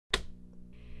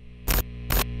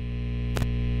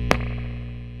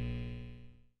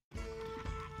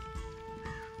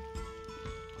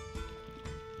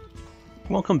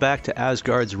Welcome back to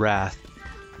Asgard's Wrath.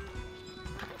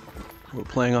 We're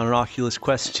playing on an Oculus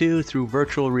Quest 2 through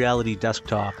virtual reality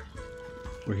desktop.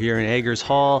 We're here in Ager's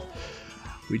Hall.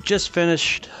 We just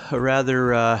finished a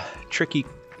rather tricky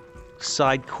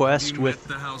side quest with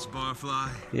the house barfly.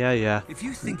 Yeah. If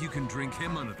you think you can drink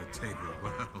him under the table,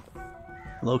 well.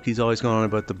 Loki's always going on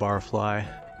about the barfly.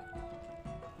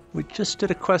 We just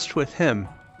did a quest with him.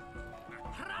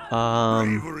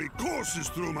 Bravery courses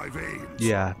through my veins.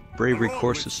 Yeah, bravery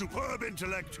courses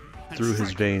through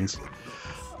his veins.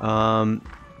 Kind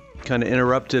of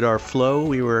interrupted our flow.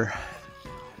 We were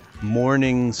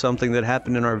mourning something that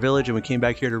happened in our village, and we came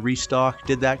back here to restock.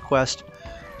 Did that quest.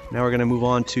 Now we're going to move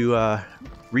on to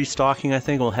restocking. I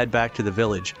think we'll head back to the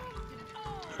village.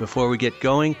 Before we get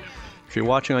going, if you're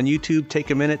watching on YouTube, take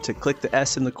a minute to click the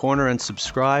S in the corner and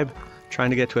subscribe.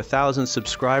 Trying to get to 1,000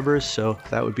 subscribers, so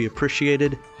that would be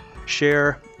appreciated.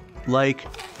 Share, like,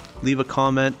 leave a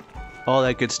comment. All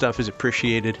that good stuff is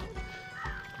appreciated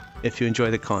if you enjoy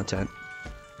the content.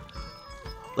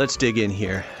 Let's dig in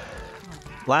here.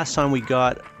 Last time we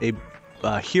got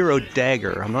a hero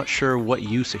dagger. I'm not sure what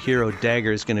use a hero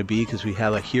dagger is going to be because we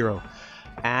have a hero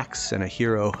axe and a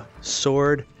hero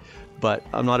sword, but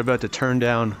I'm not about to turn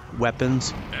down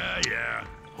weapons. Yeah.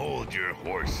 Hold your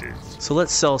horses. So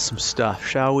let's sell some stuff,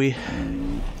 shall we?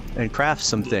 And craft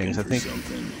some things. I think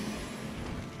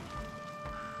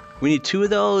we need 2 of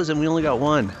those and we only got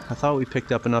 1. I thought we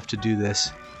picked up enough to do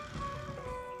this.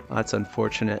 That's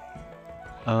unfortunate.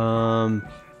 You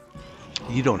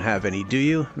don't have any, do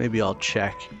you? Maybe I'll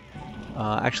check.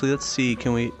 Actually, let's see.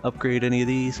 Can we upgrade any of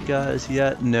these guys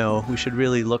yet? No. We should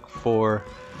really look for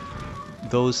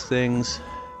those things.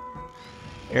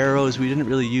 Arrows we didn't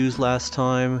really use last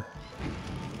time.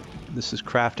 This is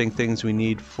crafting things we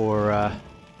need for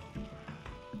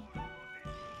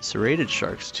serrated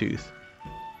shark's tooth.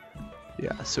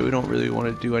 Yeah, so we don't really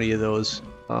want to do any of those.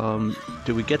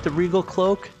 Do we get the regal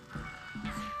cloak?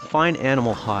 Fine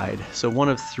animal hide. So 1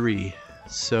 of 3.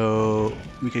 So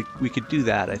we could do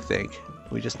that, I think.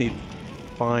 We just need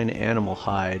fine animal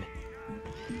hide.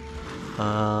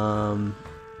 Animal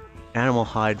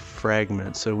hide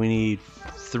fragment. So we need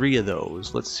 3 of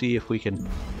those. Let's see if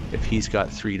he's got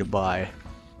 3 to buy.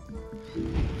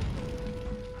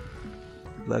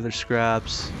 Leather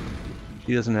scraps.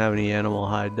 He doesn't have any animal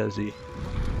hide, does he?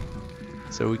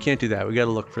 So we can't do that. We gotta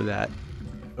look for that.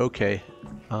 Okay.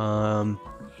 So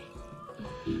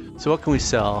what can we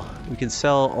sell? We can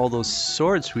sell all those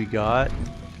swords we got.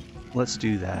 Let's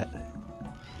do that.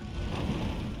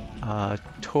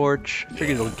 Torch. I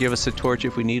figured it'll give us a torch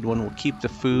if we need one. We'll keep the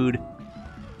food.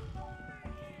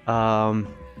 The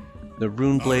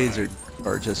rune blades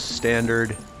are just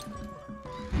standard.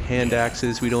 Hand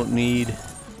axes we don't need.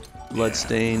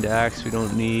 Bloodstained axe we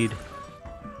don't need.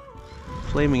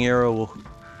 Flaming arrow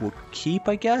we'll keep,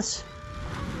 I guess.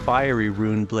 Fiery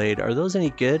rune blade. Are those any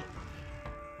good?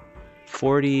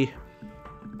 40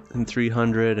 and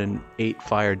 308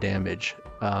 fire damage.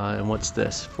 And what's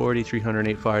this? 40,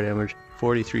 308 fire damage.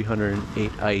 40,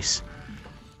 308 ice.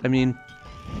 I mean,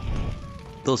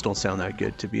 those don't sound that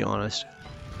good, to be honest.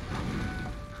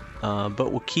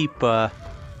 But we'll keep,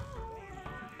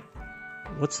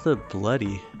 what's the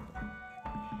bloody?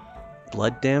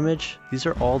 Blood damage? These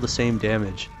are all the same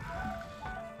damage.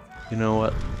 You know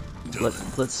what?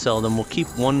 Let's sell them. We'll keep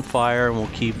 1 fire and we'll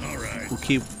keep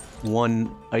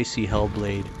 1 icy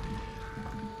hellblade.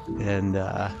 And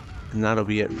that'll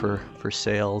be it for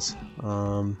sales.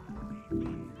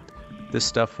 This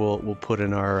stuff we'll put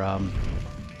in our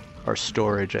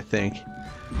storage, I think.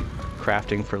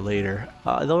 Crafting for later.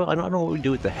 Though I don't know what we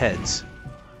do with the heads.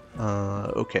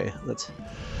 Okay, let's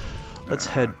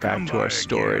head back to our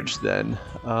storage then.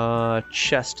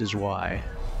 Chest is Y.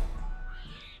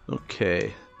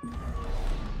 Okay.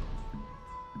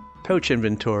 Pouch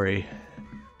inventory.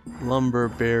 Lumber,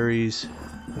 berries.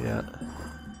 Yeah.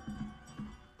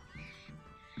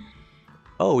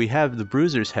 Oh, we have the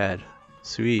bruiser's head.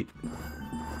 Sweet.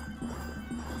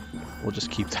 We'll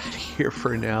just keep that here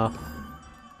for now.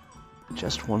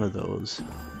 Just 1 of those.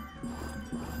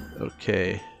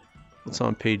 Okay. What's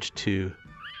on page 2?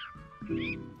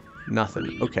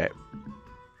 Nothing. Okay.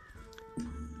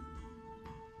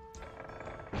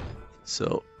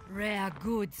 So. Rare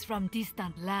goods from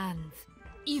distant lands.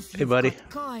 If Hey, buddy. got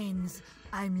coins,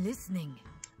 I'm listening.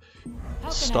 How can I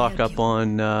Stock help up you?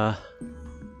 on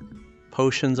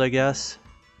potions, I guess.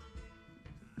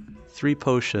 3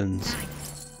 potions.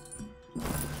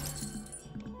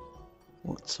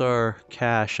 What's our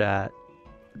cash at?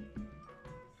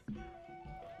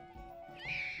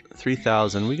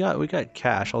 3,000. We got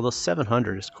cash, although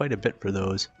 700 is quite a bit for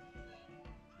those.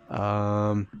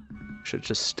 Should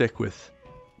just stick with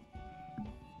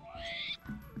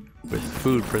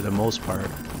food for the most part.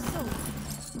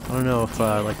 I don't know if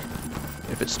like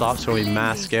if it stops when we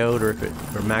mask out, or if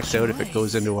it max out if it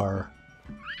goes into our.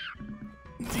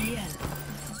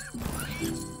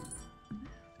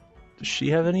 Does she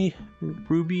have any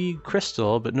ruby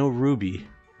crystal? But no ruby.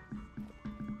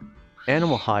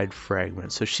 Animal hide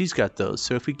fragments. So she's got those.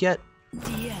 So if we get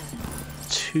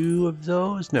 2 of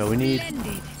those, no, we need.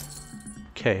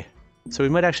 Okay, so we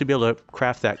might actually be able to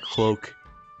craft that cloak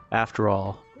after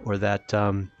all, or that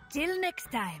Till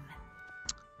next time.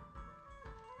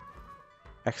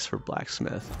 X for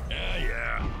blacksmith.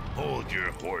 Yeah. Hold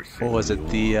your horses. What was it?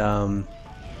 The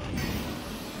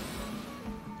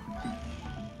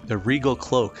regal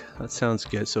cloak. That sounds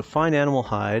good. So fine animal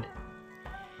hide.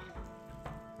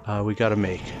 We gotta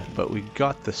make, but we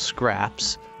got the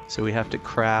scraps, so we have to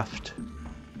craft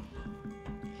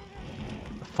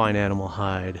a fine animal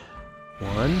hide.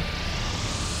 1,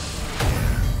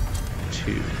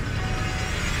 2.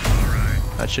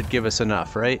 That should give us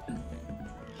enough, right?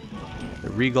 The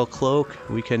regal cloak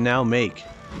we can now make.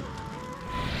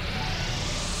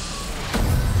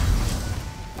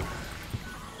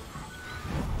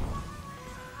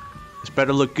 This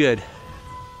better look good.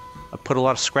 I put a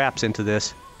lot of scraps into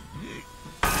this.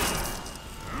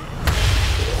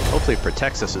 Hopefully it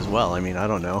protects us as well. I mean, I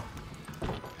don't know.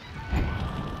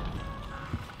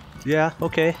 Yeah,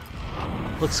 okay.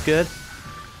 Looks good.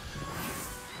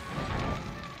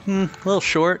 A little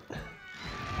short.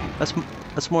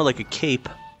 That's more like a cape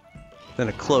than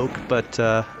a cloak, but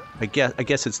I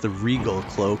guess it's the regal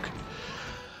cloak.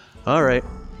 All right.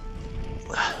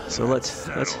 So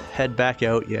let's head back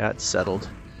out. Yeah, it's settled.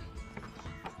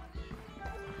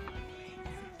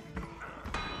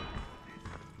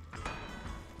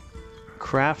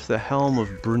 Craft the helm of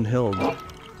Brunhild.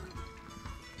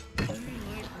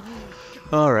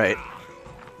 All right.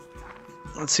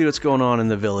 Let's see what's going on in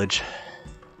the village.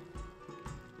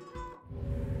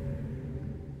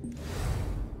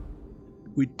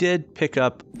 We did pick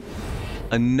up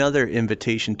another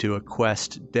invitation to a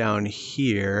quest down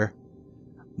here,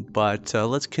 but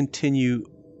let's continue.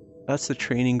 That's the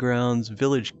training grounds,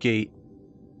 village gate.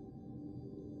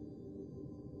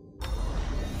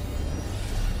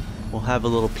 We'll have a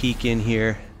little peek in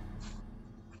here.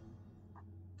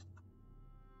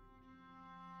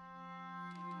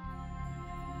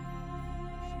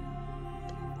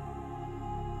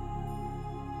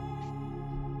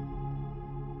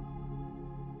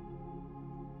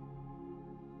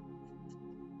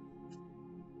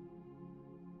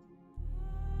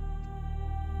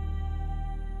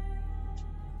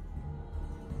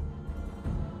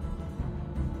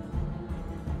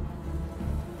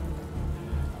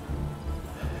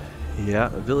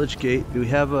 Yeah, a village gate. Do we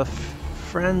have a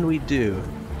friend? We do.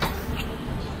 I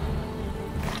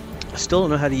still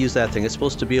don't know how to use that thing. It's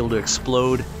supposed to be able to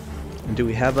explode. And do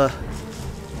we have a...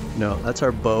 No, that's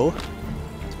our bow.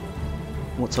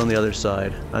 What's on the other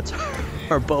side? That's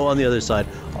our bow on the other side.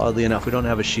 Oddly enough, we don't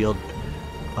have a shield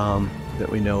that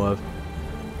we know of.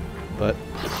 But...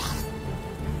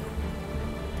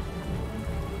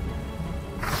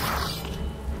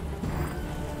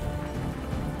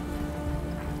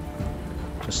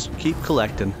 just keep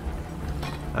collecting.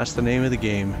 That's the name of the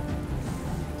game.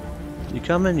 You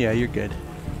coming? Yeah, you're good.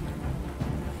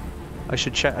 I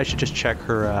should just check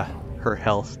her her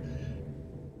health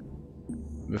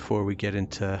before we get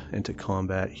into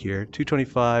combat here.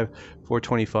 225,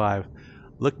 425,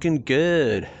 looking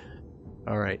good.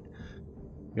 All right,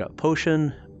 we got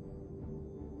potion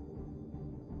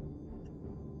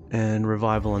and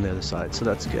revival on the other side, so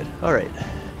that's good. All right.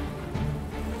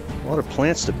 A lot of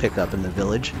plants to pick up in the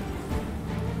village.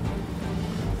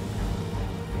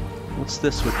 What's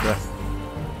this with the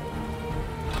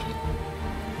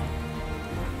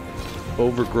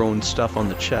overgrown stuff on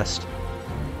the chest?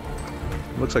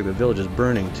 Looks like the village is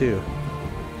burning too.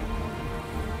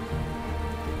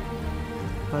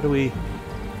 How do we...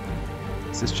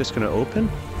 Is this just going to open?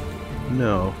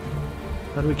 No.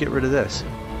 How do we get rid of this?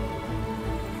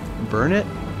 Burn it?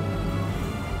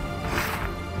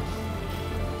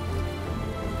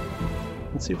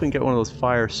 Let's see if we can get one of those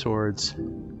fire swords.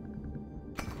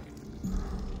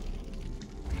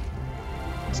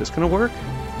 Is this gonna work?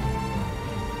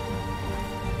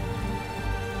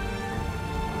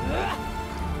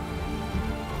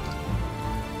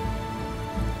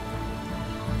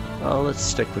 Oh, let's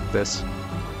stick with this.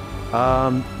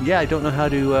 Yeah, I don't know how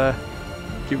to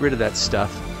get rid of that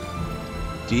stuff.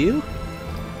 Do you?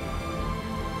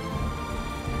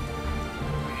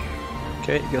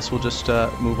 Okay, I guess we'll just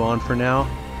move on for now.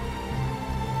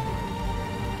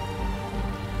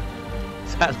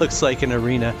 That looks like an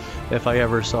arena if I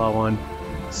ever saw one.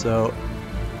 So,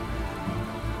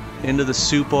 into the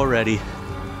soup already.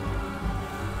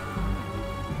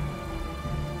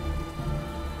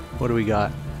 What do we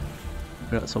got?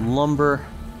 We got some lumber.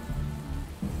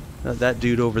 Got that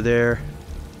dude over there.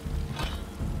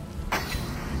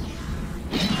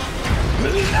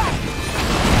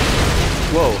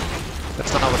 Whoa,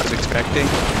 that's not what I was expecting.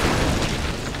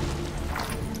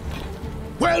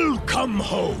 Welcome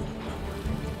home.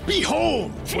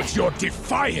 Behold what your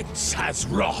defiance has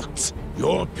wrought.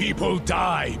 Your people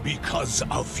die because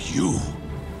of you.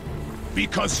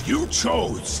 Because you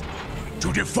chose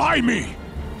to defy me.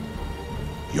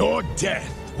 Your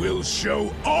death will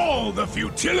show all the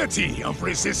futility of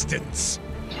resistance.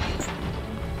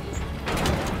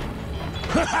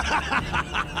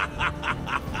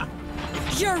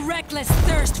 Your reckless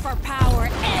thirst for power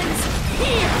ends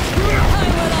here! I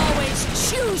will always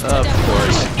choose to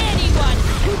defy anyone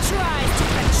who tries to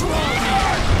control me!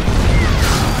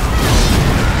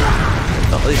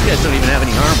 Oh, these guys don't even have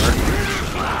any armor.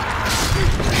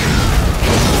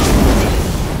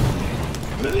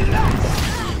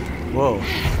 Whoa.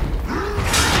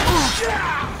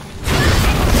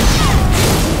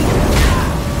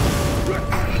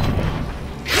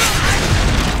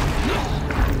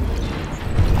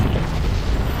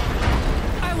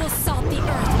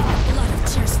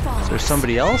 Is there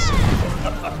somebody else?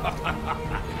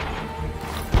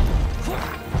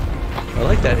 I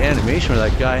like that animation where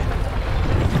that guy,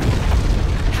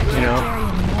 you know,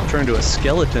 turned to a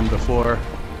skeleton before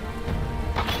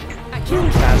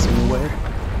passing away.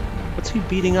 What's he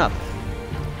beating up?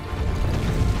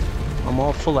 I'm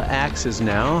all full of axes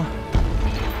now.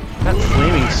 That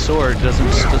flaming sword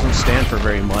doesn't stand for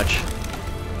very much.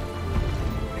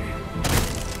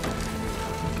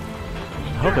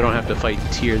 I hope I don't have to fight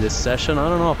Tyr this session. I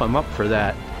don't know if I'm up for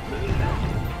that.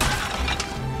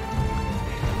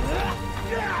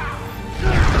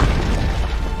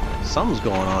 Something's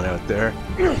going on out there.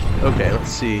 Okay,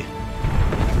 let's see.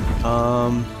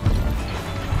 Are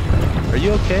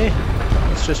you okay?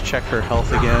 Let's just check her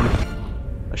health again.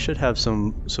 I should have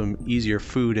some easier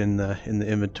food in the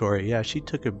inventory. Yeah, she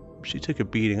took a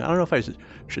beating. I don't know if I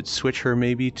should switch her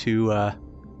maybe to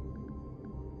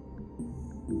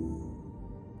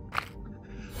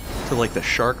like the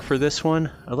shark for this one.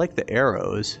 I like the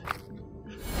arrows.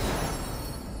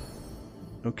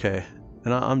 Okay,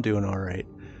 and I'm doing all right.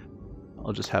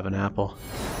 I'll just have an apple.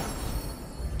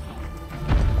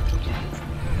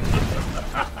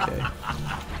 Okay.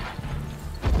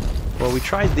 Well, we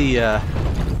tried the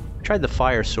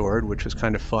fire sword, which was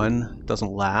kind of fun. It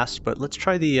doesn't last, but let's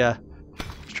try the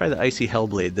icy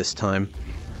hellblade this time.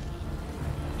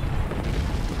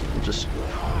 We'll just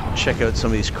check out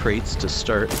some of these crates to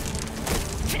start.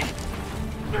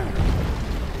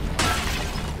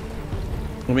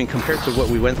 I mean, compared to what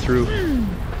we went through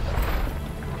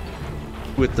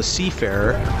with the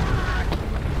Seafarer,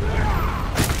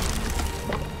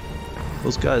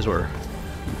 those guys were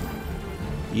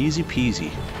easy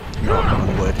peasy. Knock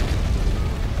on wood.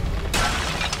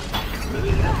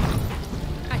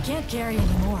 I can't carry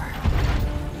anymore.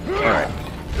 Alright.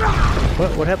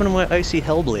 What happened to my icy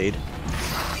hellblade?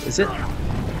 Is it?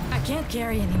 I can't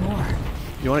carry anymore.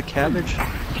 You want a cabbage?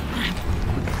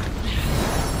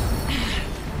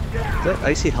 Is that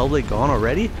icy hellblade gone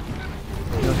already?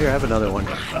 No, here, I have another one.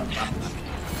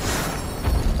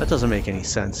 That doesn't make any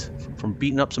sense. From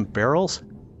beating up some barrels?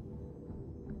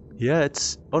 Yeah,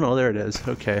 it's... Oh no, there it is.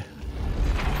 Okay.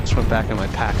 Just went back in my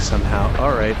pack somehow.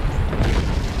 Alright.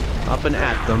 Up and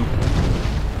at them.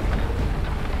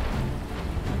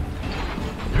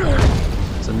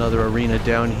 There's another arena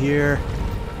down here.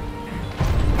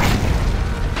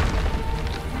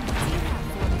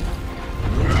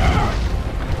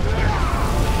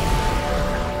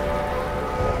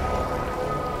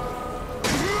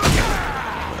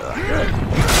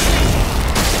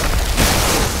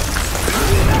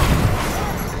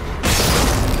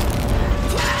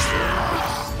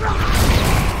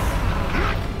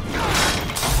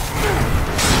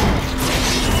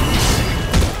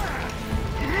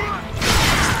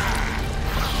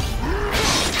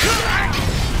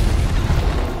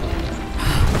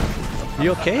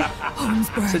 You okay?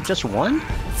 Is it just one?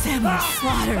 Sam was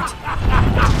slaughtered.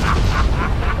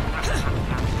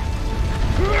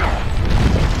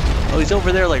 Oh, he's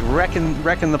over there like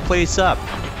wrecking the place up.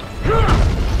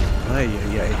 Ay,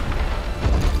 ay, ay.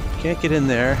 Can't get in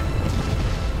there.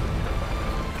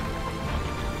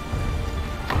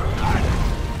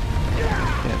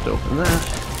 Can't open that.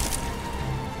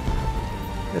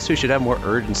 Guess we should have more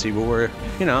urgency, but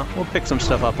we'll pick some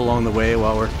stuff up along the way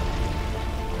while we're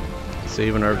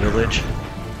Saving our village.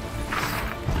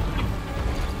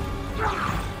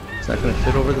 Is that gonna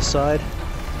fit over the side?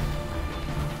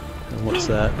 And what's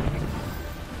that?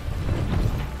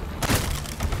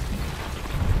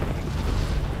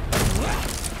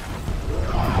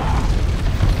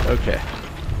 Okay.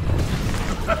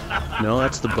 No,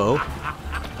 that's the bow. I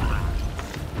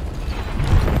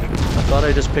thought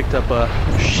I just picked up a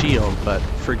shield, but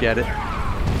forget it.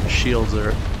 Shields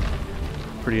are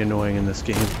pretty annoying in this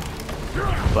game.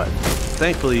 But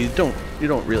thankfully you don't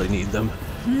really need them.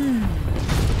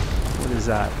 What is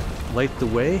that? Light the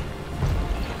way?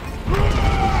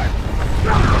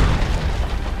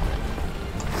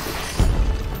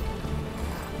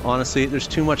 Honestly, there's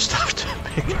too much stuff to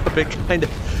pick up. It kind of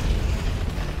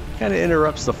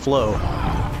interrupts the flow.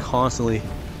 Constantly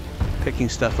picking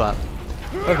stuff up.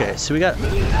 Okay, so we got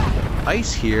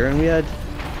ice here, and we had...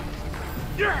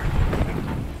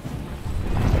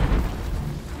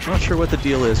 Not sure what the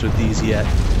deal is with these yet.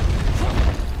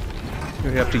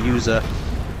 We have to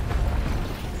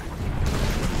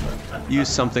use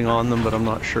something on them, but I'm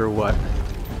not sure what.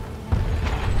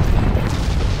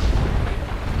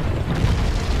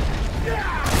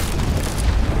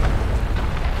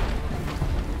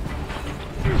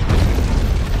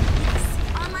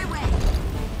 On my way.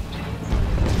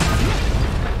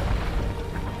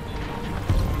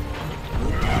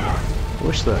 I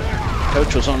wish the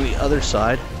couch was on the other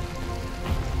side.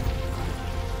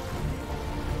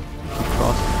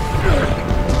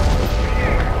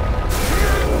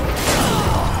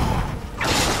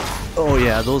 Oh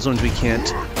yeah, those ones we can't.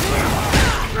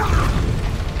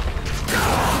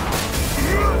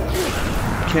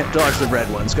 Can't dodge the red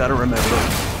ones, gotta remember.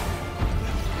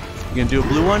 You gonna do a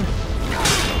blue one?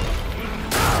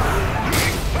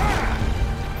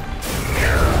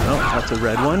 No, that's a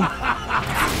red one.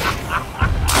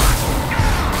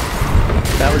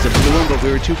 That was a blue one, but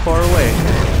we were too far away.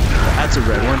 That's a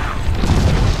red one.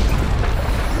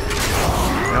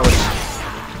 That was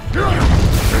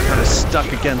kind of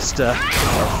stuck against our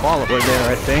follower there,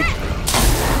 I think.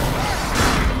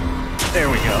 There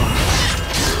we go.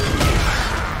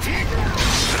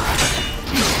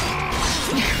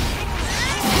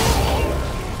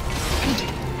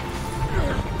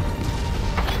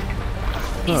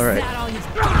 All right. Is that all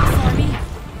you've got for me?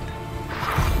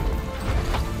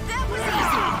 That was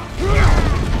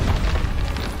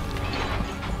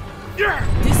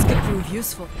easy. This could prove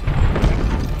useful.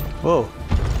 Whoa.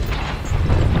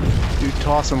 You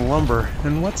toss some lumber,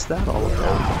 and what's that all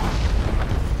about?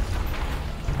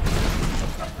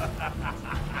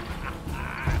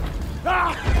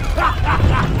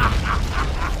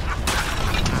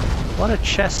 A lot of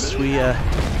chests we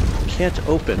can't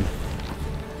open.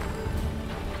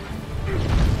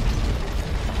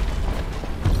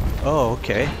 Oh,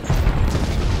 okay.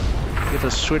 We have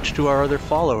to switch to our other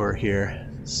follower here.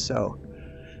 So.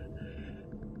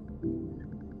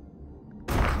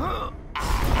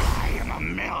 I am a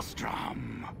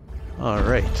maelstrom.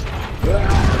 Alright.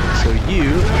 So you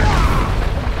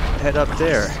head up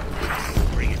there.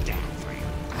 Bring it down for you.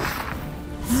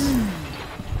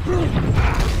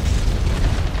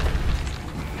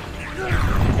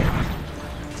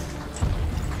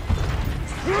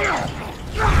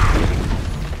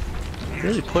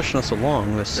 Really pushing us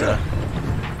along this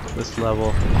this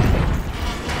level.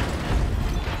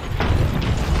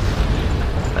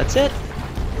 That's it.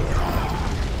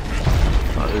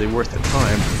 Not really worth the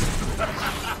time.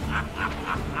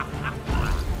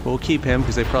 We'll keep him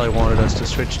because they probably wanted us to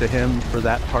switch to him for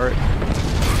that part,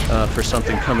 for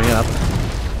something coming up.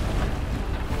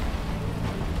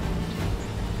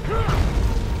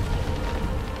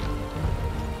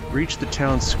 Reach the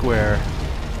town square.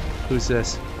 Who's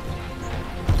this?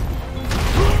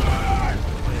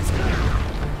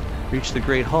 Reach the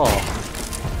Great Hall.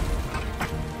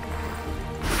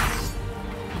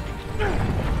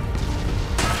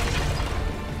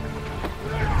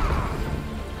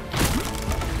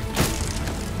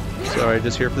 Sorry,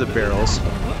 just here for the barrels.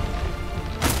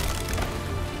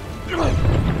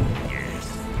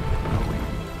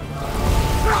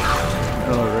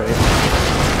 Alright.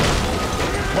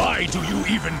 Why do you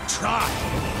even try?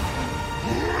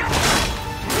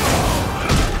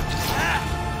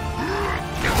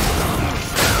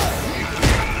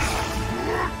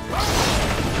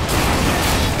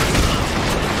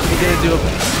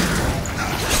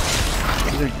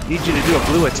 Need you to do a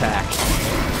blue attack.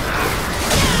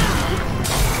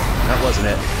 That wasn't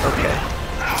it. Okay.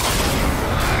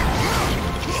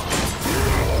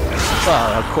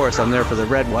 Well, of course, I'm there for the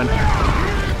red one.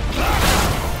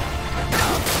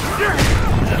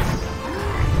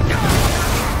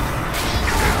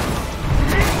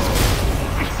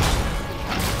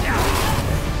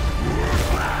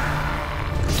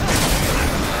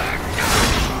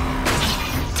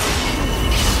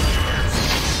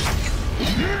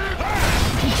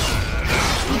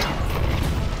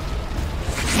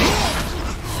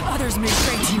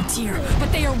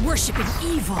 worshipping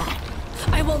evil.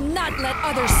 I will not let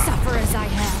others suffer as I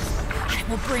have. I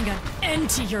will bring an end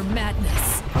to your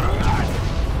madness.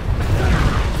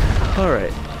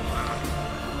 Alright.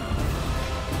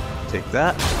 Take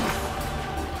that.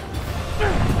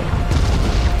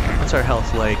 What's our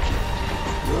health like?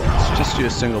 Let's just do a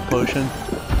single potion.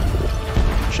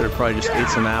 Should have probably just ate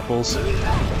some apples.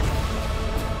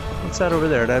 What's that over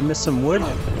there? Did I miss some wood?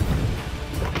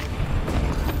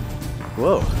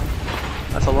 Whoa.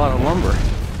 That's a lot of lumber.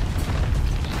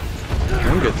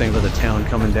 One good thing about the town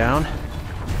coming down.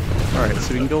 Alright,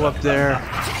 so we can go up there.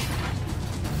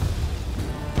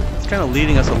 It's kind of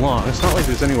leading us along. It's not like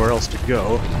there's anywhere else to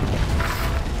go.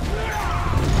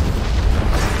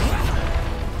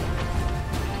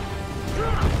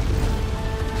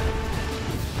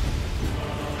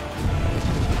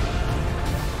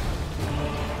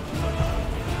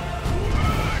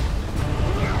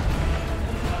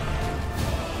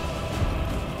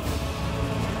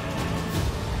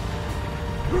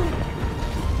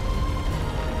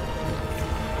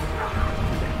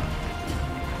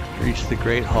 Reach the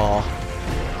Great Hall.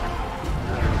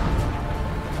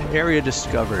 Area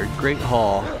discovered. Great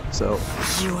Hall. So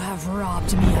You have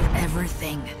robbed me of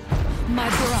everything. My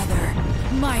brother,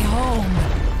 my home,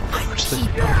 my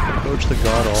keeper. approach the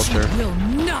God Altar. You will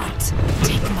not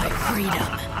take my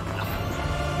freedom.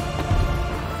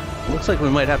 Looks like we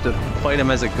might have to fight him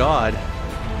as a god.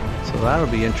 So that'll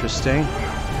be interesting.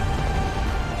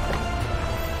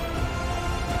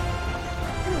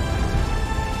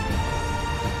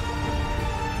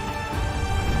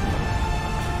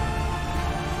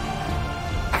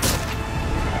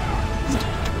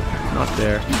 Not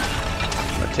there.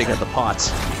 I'll take out the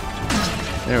pots.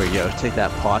 There we go. Take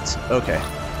that, pots. Okay.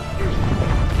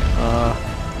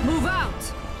 Move out.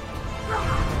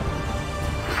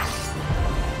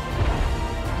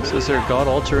 So is there a God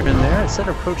Altar in there? It said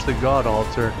approach the God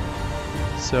Altar.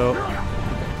 So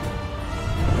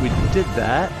we did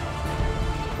that.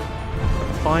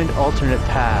 Find alternate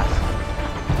path.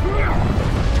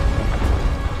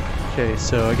 Okay,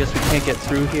 so I guess we can't get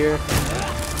through here.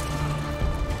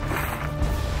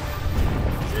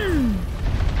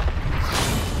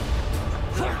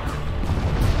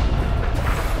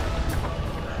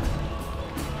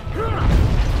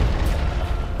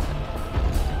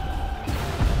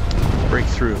 Break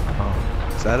through.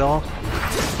 Oh, is that all?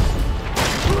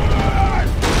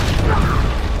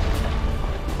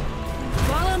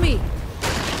 Follow me.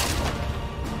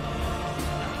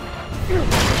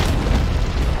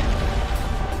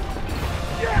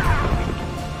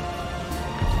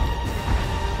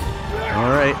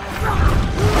 All right.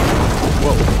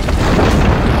 Whoa.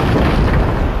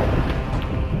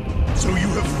 So you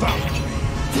have found me.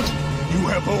 You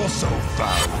have also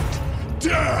found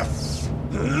death.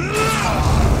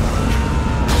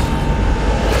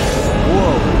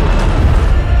 Whoa.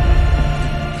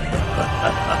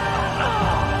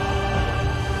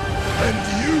 And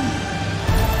you,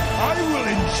 I will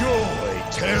enjoy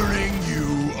tearing you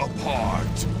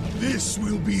apart. This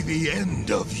will be the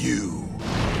end of you,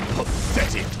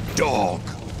 pathetic dog.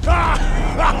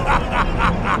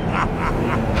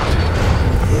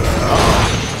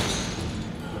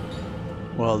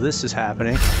 Well, this is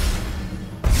happening.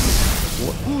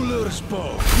 Uller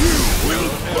spoke. You will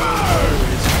burn.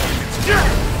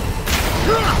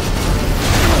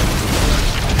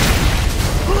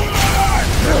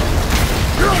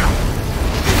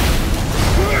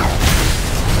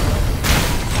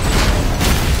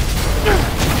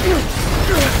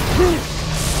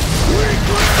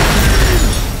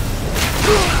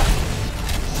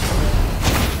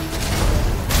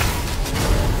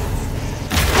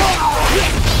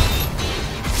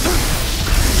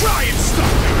 Try and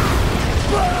stop me!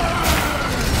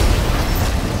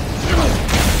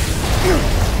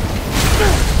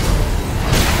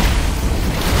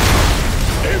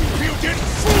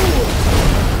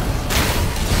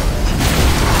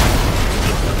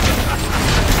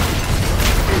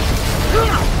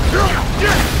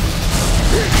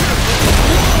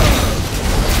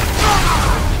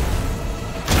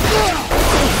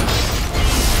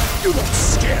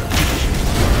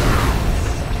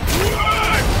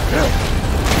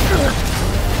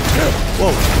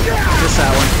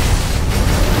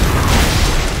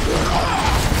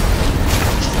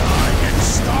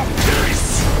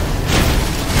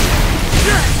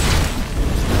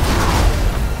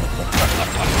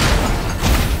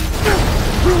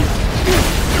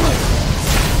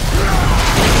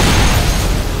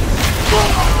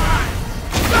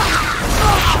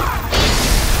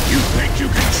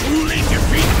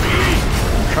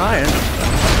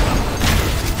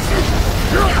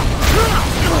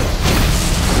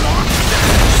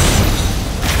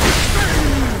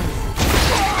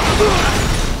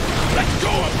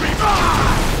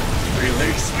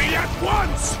 Release me at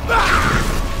once!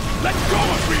 Let go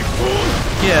of me, fool!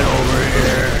 Get over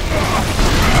here.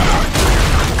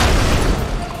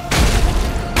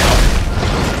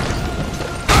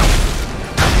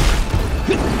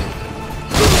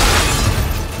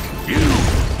 You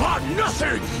are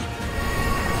nothing!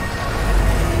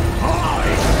 I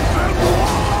am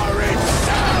war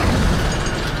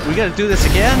itself! We gotta do this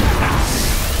again?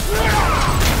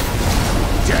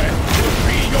 Death will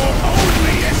be your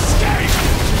only escape!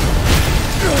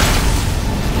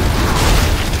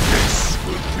 This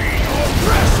will be your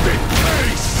resting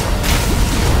place!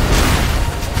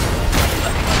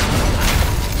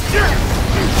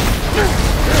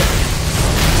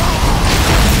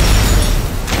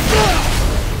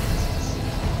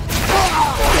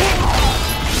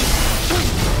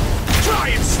 Try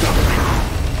and stop me!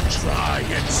 Try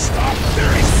and stop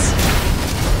this!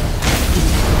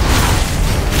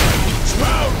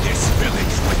 Drown this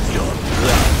village with your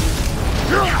blood!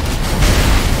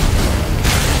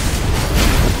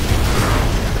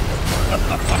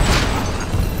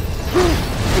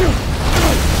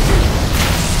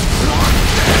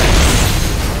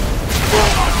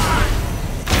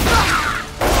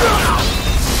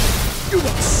 You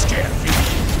won't scare me!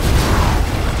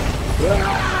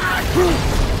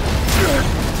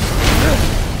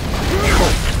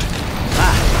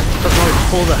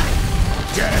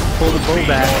 Pull the bow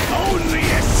back. Your only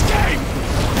escape!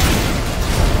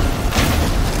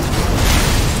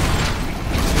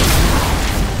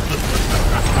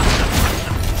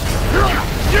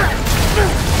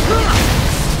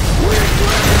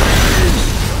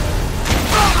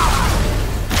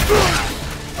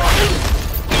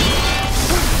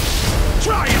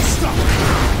 Try and stop me!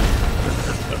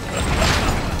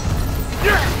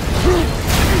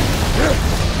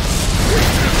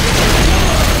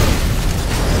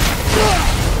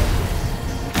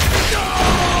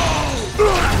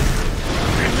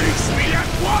 Release me at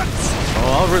once!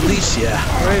 Oh, I'll release you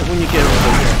right when you get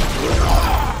over here.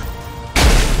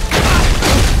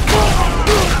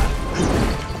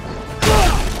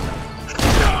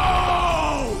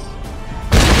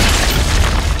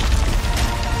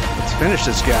 Let's finish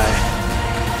this guy.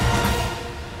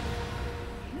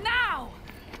 Now!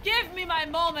 Give me my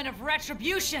moment of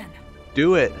retribution!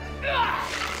 Do it.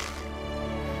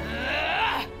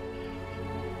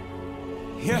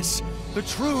 Yes, the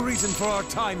true reason for our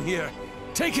time here.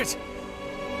 Take it!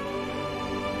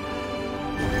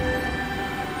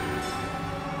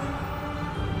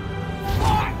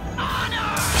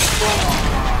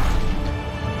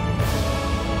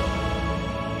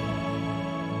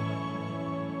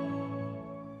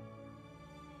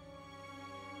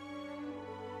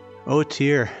 Oh,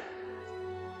 tear.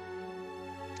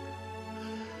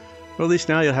 Well, at least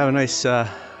now you'll have a nice,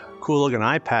 cool-looking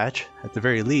eye patch, at the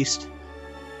very least.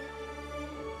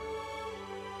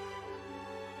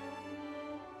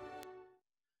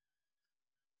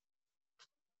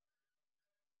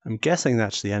 I'm guessing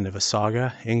that's the end of a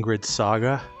saga, Ingrid's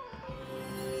saga.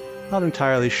 Not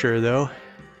entirely sure, though.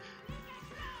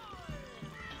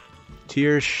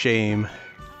 Tears, shame.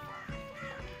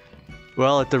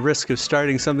 Well, at the risk of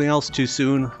starting something else too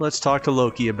soon, let's talk to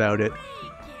Loki about it.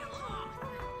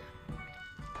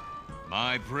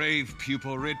 My brave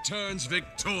pupil returns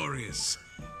victorious.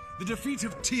 The defeat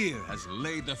of Tyr has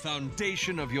laid the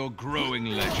foundation of your growing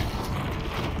legend.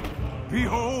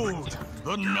 Behold,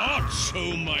 The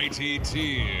not-so-mighty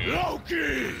Tyr.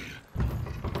 Loki!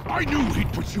 I knew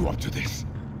he'd put you up to this.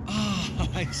 Ah,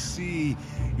 I see.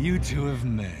 You two have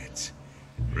met.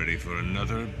 Ready for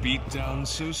another beatdown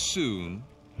so soon?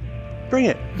 Bring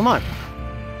it, come on.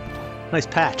 Nice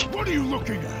patch. What are you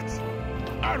looking at?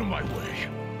 Out of my way.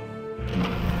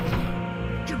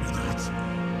 Give me that.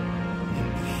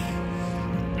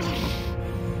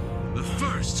 The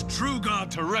first true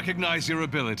god to recognize your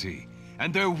ability,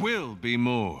 and there will be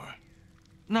more.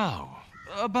 Now,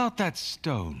 about that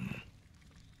stone.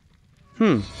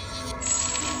 Why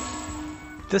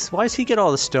does he get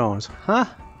all the stones, huh?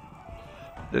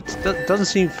 That doesn't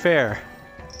seem fair.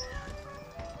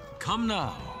 Come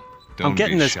now. Don't I'm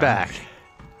getting be this shy. back.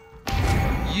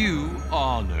 You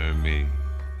honor me.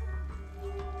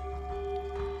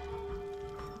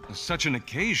 Such an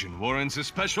occasion warrants a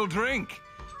special drink.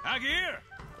 Agir,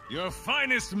 your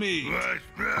finest mead.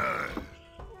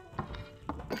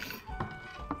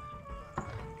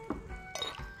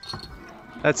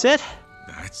 That's it?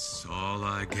 That's all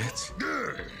I get.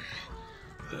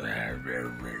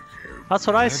 That's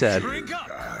what I said. Drink up.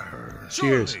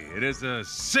 Cheers. Surely it is a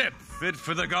sip fit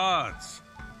for the gods.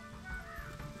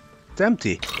 It's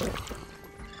empty.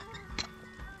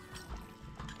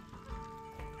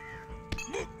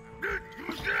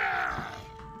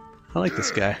 I like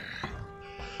this guy.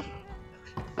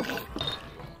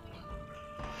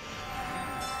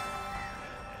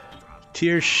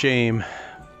 Tyr's shame.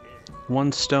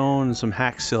 1 stone and some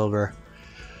hack silver.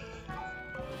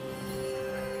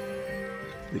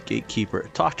 The gatekeeper.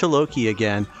 Talk to Loki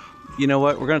again. You know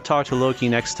what? We're going to talk to Loki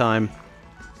next time.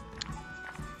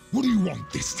 What do you want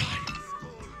this time?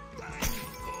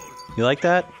 You like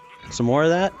that? Some more of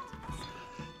that?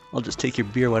 I'll just take your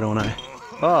beer, why don't I?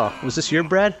 Oh, was this your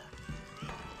bread?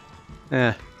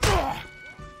 Eh.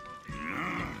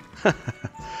 A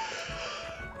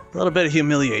little bit of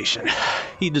humiliation.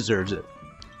 He deserves it.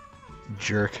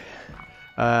 Jerk.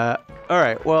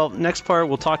 Alright, well, next part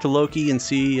we'll talk to Loki and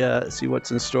see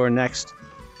what's in store next.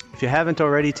 If you haven't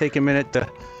already, take a minute to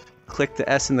click the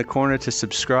S in the corner to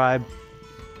subscribe.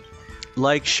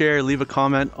 Like, share, leave a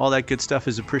comment. All that good stuff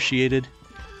is appreciated.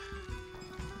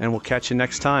 And we'll catch you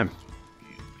next time.